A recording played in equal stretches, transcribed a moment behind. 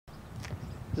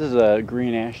This is a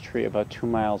green ash tree about 2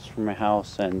 miles from my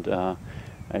house, and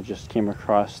I just came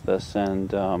across this and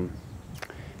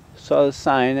saw the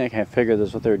sign. I kind of figured this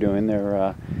is what they're doing.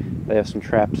 They have some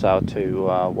traps out to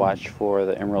watch for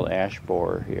the emerald ash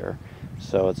borer here.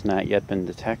 So it's not yet been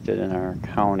detected in our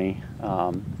county,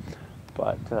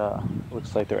 but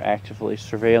looks like they're actively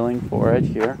surveilling for it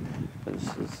here. This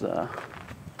is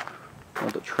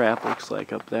what the trap looks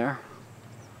like up there.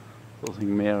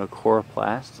 Something made out of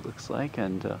coroplast, it looks like,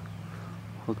 and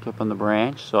hooked up on the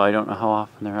branch. So I don't know how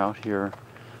often they're out here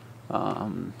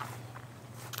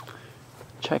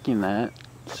checking that.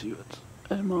 Let's see what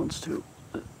it amounts to.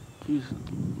 It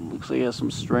looks like it has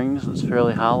some strings. It's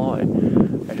fairly hollow.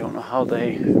 I don't know how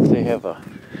if they have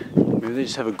maybe they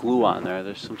just have a glue on there.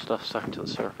 There's some stuff stuck to the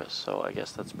surface. So I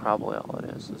guess that's probably all it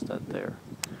is that they're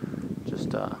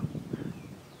just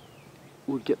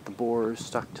would get the borers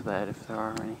stuck to that if there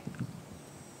are any.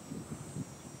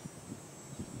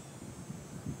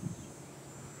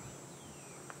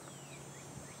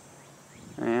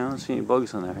 I don't see any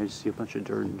bugs on there. I just see a bunch of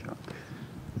dirt and junk.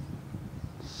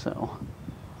 So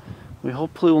we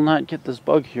hopefully will not get this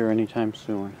bug here anytime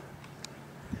soon.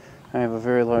 I have a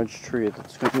very large tree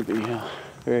that's going to be a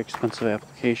very expensive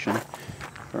application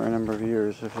for a number of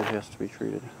years if it has to be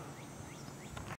treated.